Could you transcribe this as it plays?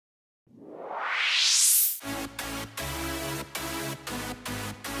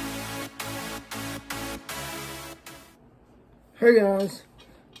Hey guys,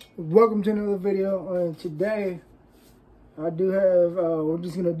 welcome to another video. And today I do have we're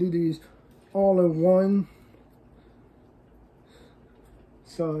just gonna do these all in one.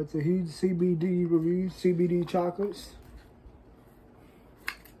 So it's a huge CBD review, CBD chocolates.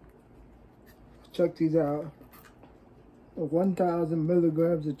 Check these out. 1,000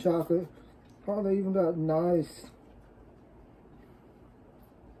 milligrams of chocolate. Oh, they even got nice.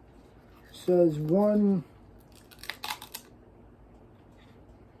 Says one.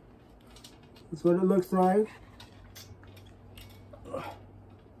 That's what it looks like.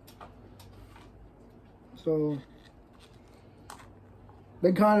 So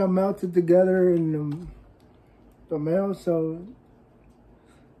they kind of melted together in the mail, so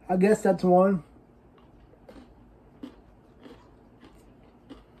I guess that's one.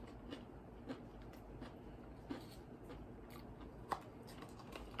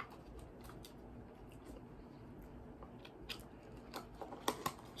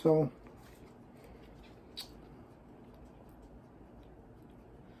 So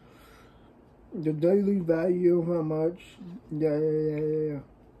the daily value of how much? Yeah.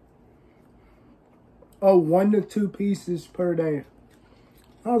 Oh, 1 to 2 pieces per day.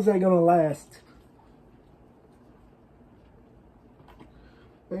 How's that gonna last?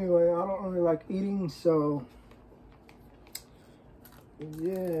 Anyway, I don't really like eating, so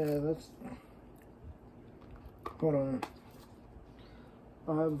yeah, let's hold on.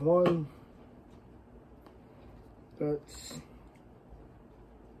 I have one that's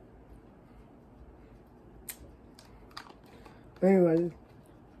anyway,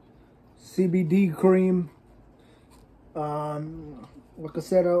 CBD cream. Like I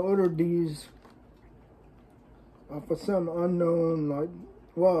said, I ordered these for some unknown, like,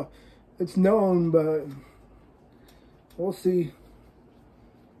 well, it's known, but we'll see.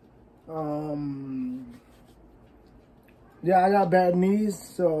 Yeah, I got bad knees,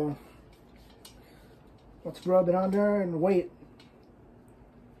 so let's rub it on there and wait.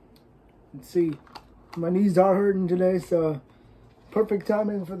 Let's see. My knees are hurting today, so perfect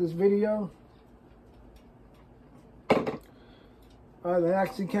timing for this video. They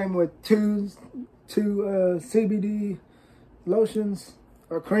actually came with two CBD lotions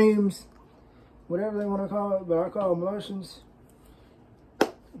or creams, whatever they want to call it, but I call them lotions.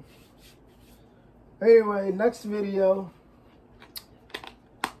 Anyway, next video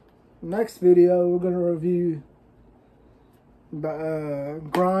we're gonna review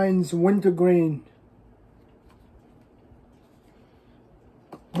Grind's Wintergreen.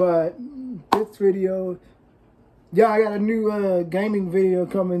 But this video, yeah, I got a new gaming video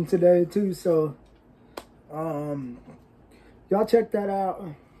coming today too, so y'all check that out.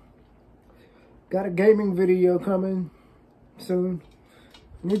 Got a gaming video coming soon.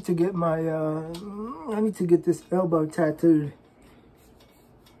 I need to get my I need to get this elbow tattooed.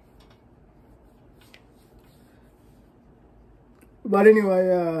 But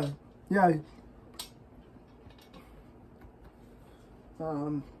anyway, yeah.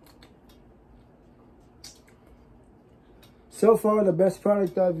 So far, the best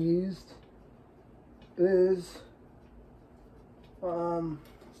product I've used is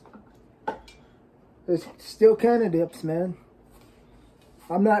it's still Canadips, man.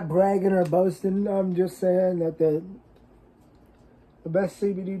 I'm not bragging or boasting. I'm just saying that the best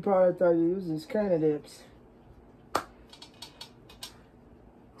CBD product I use is Canadips.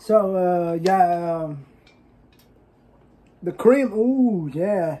 So yeah. The cream, ooh,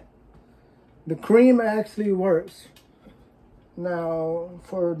 yeah. The cream actually works. Now,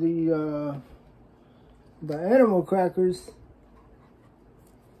 for the animal crackers,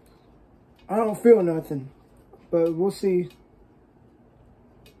 I don't feel nothing, but we'll see.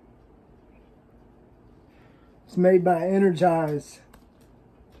 It's made by Energize.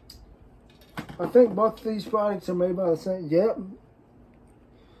 I think both these products are made by the same, yep.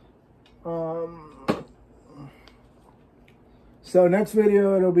 So next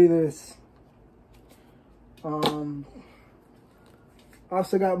video, it'll be this.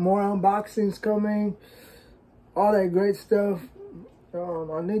 Also got more unboxings coming. All that great stuff.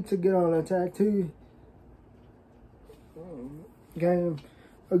 I need to get on a tattoo game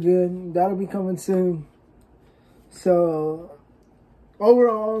again. That'll be coming soon. So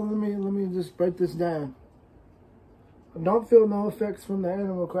overall, let me just break this down. I don't feel no effects from the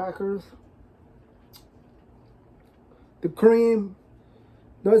animal crackers. The cream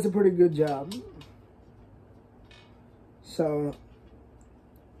does a pretty good job. So,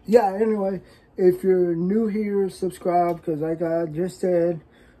 yeah, anyway, if you're new here, subscribe, because like I just said,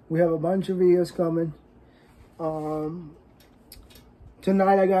 we have a bunch of videos coming.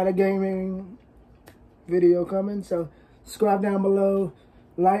 Tonight I got a gaming video coming, so Subscribe down below.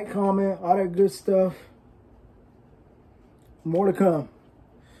 Like, comment, all that good stuff. More to come.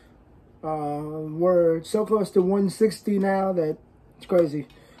 We're so close to 160 now that it's crazy.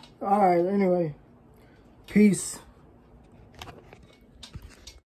 All right, anyway. Peace.